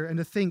consider and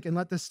to think and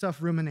let this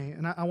stuff ruminate.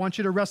 And I want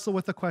you to wrestle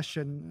with the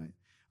question,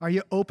 are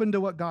you open to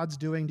what God's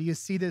doing? Do you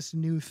see this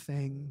new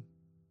thing?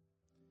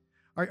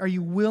 Are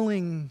you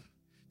willing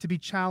to be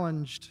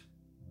challenged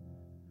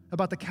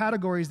about the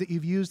categories that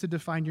you've used to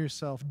define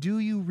yourself? Do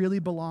you really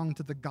belong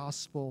to the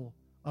gospel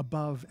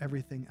above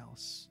everything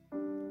else?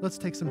 Let's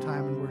take some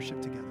time and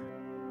worship together.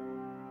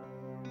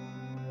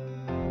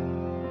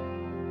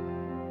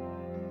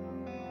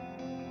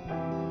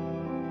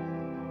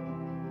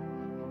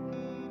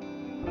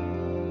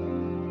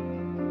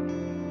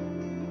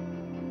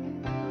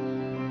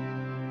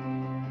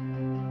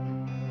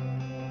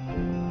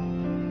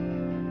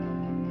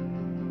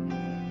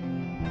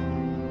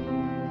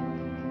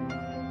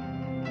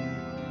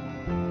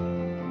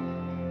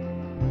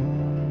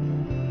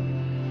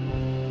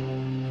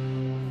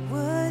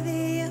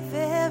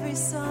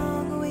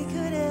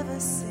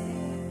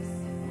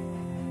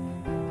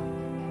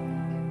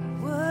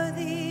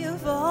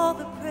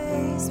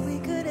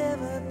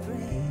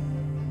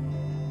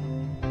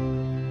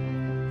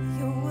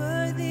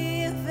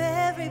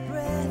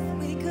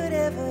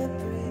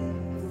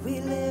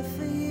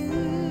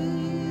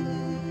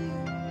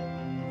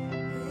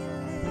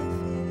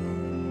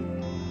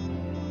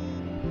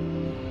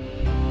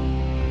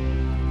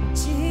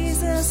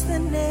 The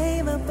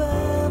name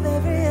above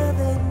every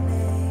other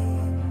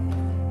name.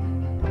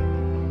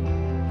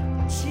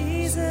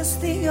 Jesus,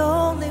 the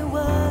only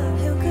one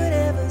who could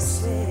ever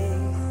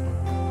save.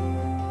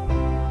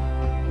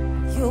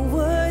 You're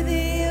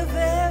worthy of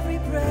every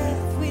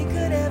breath we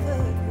could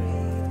ever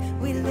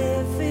breathe. We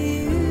live for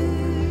you.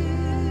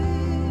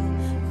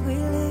 We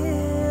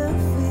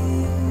live for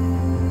you.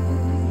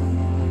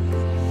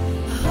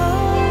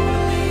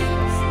 Holy,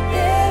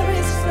 there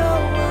is no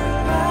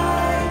one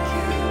like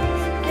you.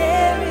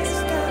 There is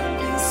none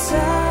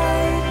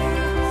beside you.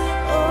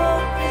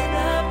 Open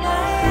up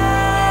my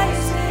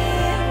eyes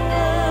in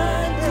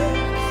wonder.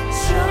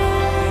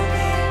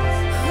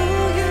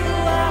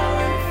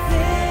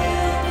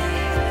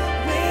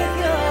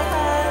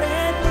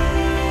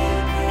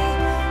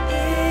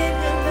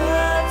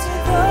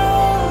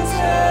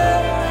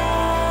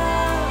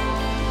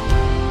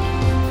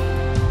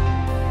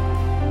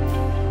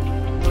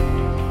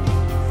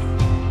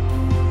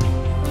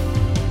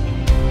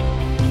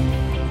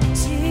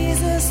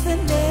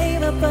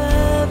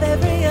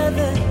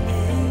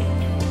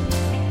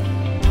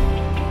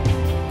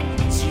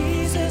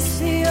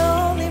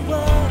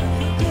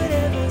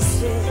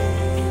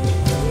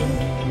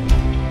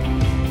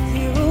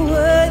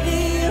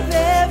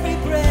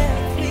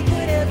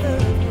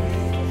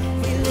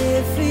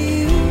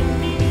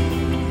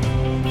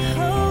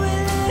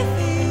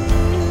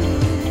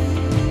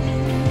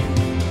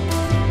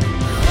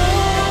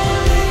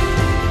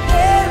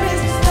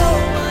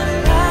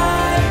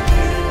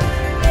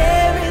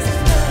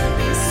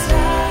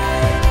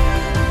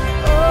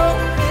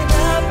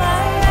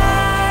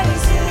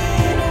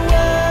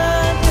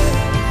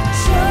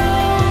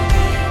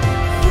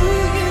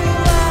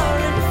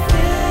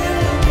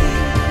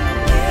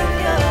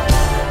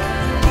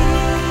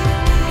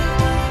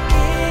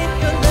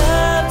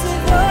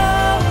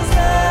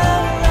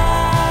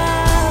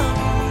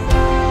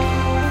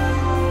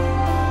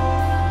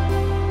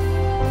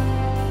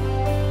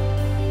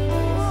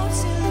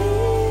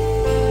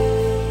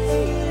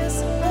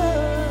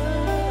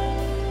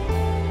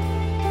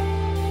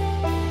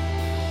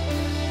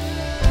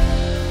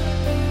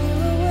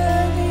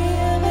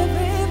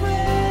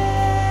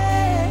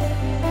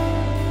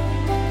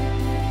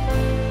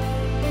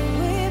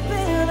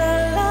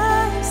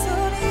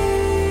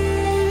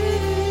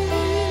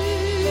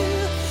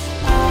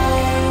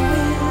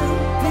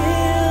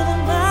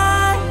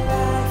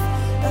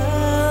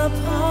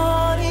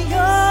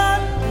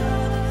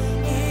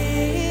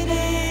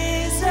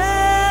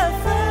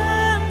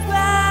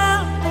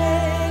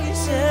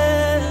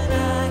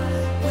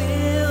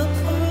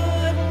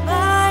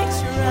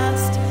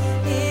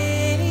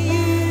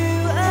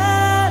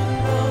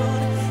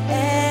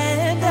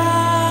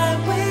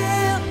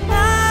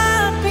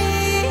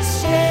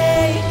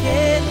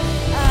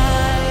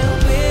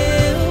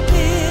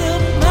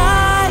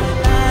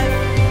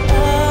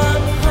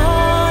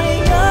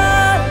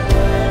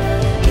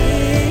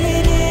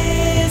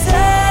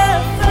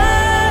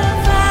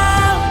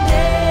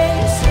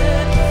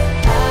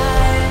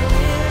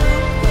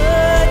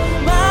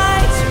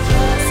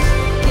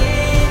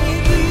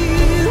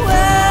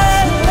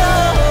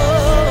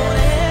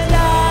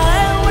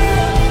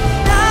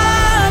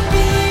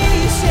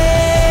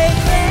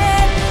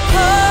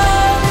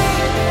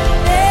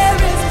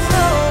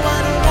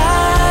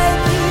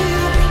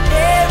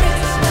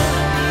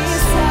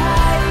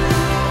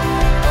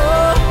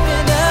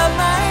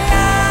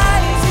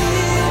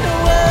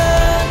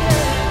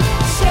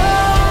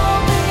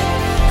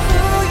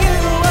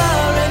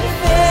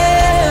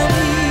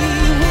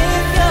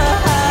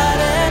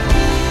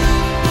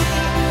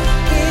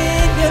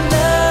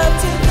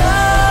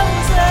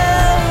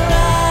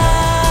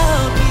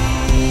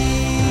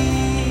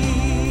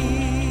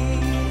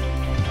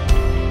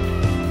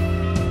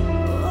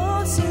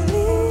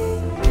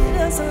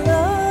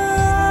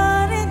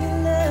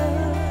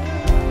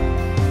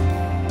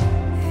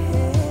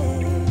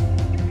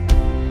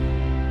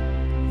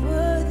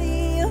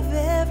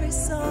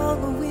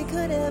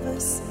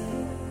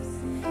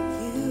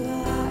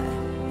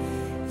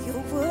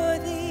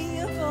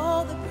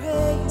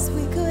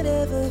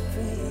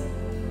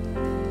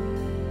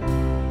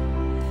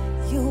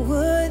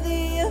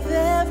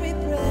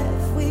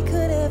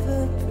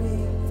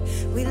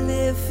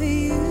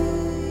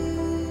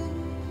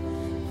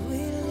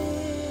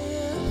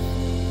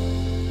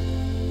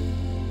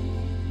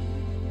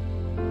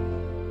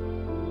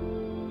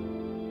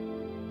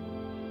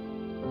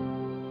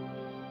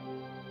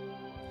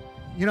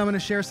 I'm going to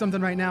share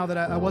something right now that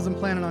I wasn't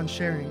planning on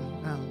sharing.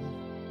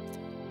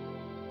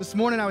 This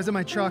morning I was in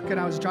my truck and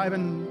I was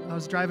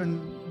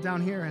driving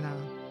down here, and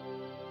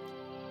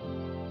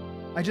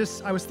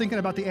I was thinking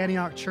about the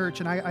Antioch church,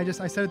 and I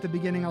said at the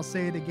beginning, I'll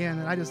say it again,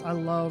 and I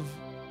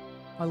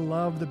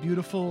love the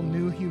beautiful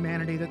new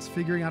humanity that's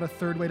figuring out a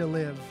third way to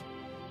live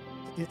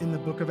in the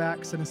book of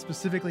Acts, and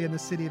specifically in the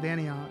city of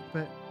Antioch.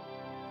 But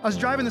I was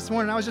driving this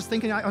morning, and I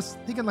was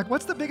thinking like,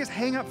 what's the biggest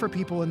hang up for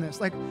people in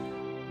this? Like,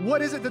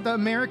 what is it that the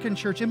American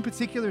church in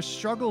particular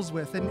struggles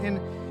with? And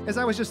as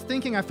I was just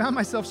thinking, I found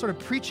myself sort of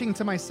preaching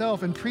to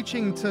myself and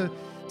preaching to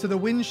the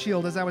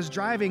windshield as I was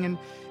driving. And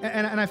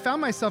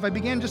I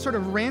began just sort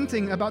of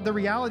ranting about the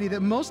reality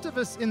that most of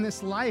us in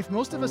this life,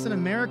 most of us in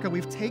America,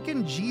 we've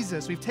taken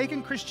Jesus, we've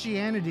taken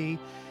Christianity,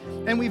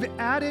 and we've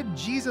added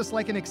Jesus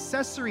like an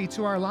accessory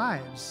to our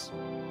lives.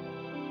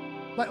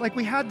 Like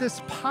we had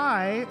this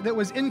pie that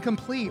was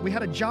incomplete. We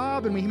had a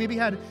job, and we maybe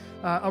had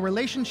a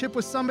relationship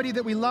with somebody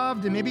that we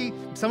loved, and maybe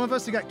some of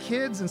us have got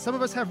kids, and some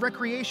of us have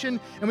recreation,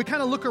 and we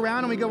kind of look around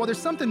and we go, well, there's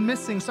something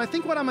missing. So I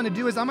think what I'm going to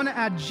do is I'm going to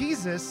add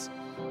Jesus,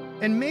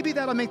 and maybe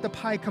that'll make the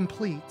pie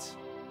complete.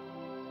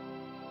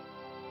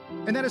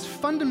 And that is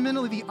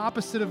fundamentally the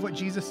opposite of what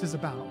Jesus is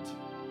about.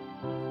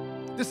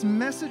 This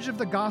message of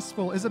the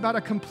gospel is about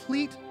a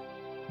complete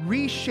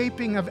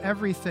reshaping of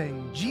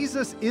everything.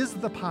 Jesus is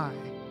the pie.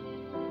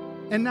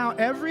 And now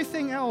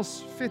everything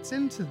else fits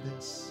into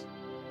this.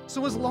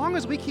 So as long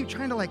as we keep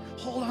trying to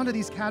hold on to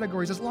these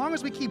categories, as long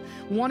as we keep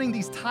wanting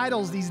these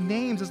titles, these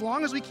names, as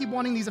long as we keep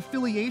wanting these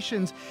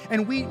affiliations,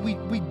 and we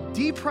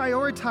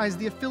deprioritize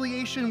the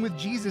affiliation with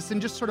Jesus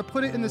and just sort of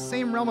put it in the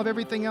same realm of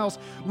everything else,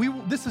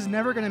 this is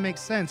never going to make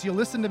sense. You'll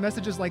listen to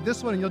messages like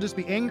this one and you'll just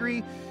be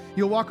angry.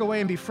 You'll walk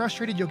away and be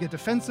frustrated. You'll get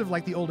defensive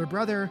like the older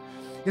brother.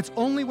 It's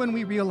only when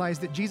we realize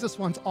that Jesus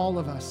wants all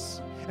of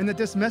us, and that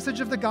this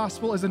message of the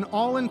gospel is an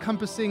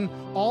all-encompassing,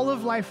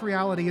 all-of-life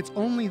reality. It's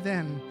only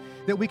then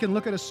that we can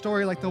look at a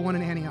story like the one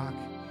in Antioch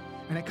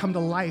and it come to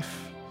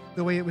life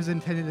the way it was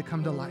intended to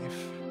come to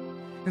life.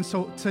 And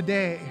so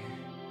today,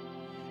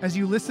 as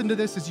you listen to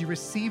this, as you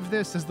receive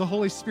this, as the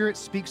Holy Spirit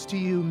speaks to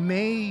you,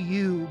 may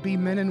you be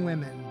men and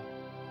women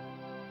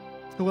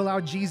who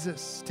allow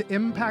Jesus to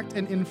impact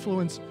and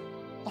influence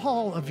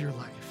all of your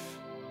life.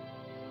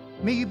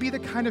 May you be the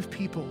kind of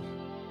people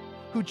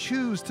who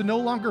choose to no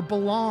longer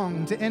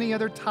belong to any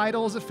other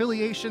titles,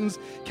 affiliations,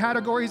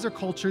 categories, or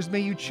cultures.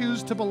 May you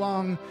choose to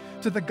belong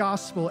to the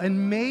gospel,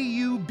 and may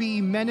you be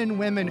men and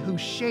women who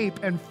shape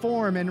and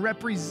form and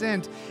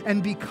represent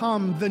and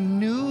become the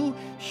new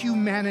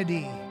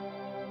humanity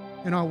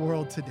in our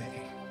world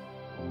today.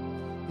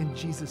 In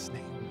Jesus'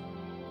 name,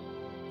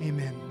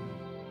 amen.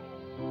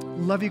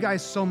 Love you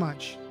guys so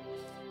much.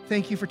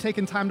 Thank you for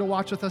taking time to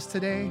watch with us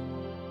today.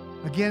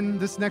 Again,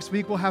 this next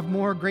week we'll have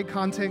more great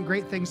content,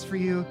 great things for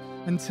you.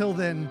 Until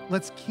then,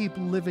 let's keep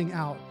living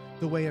out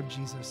the way of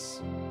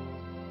Jesus.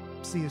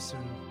 See you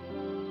soon.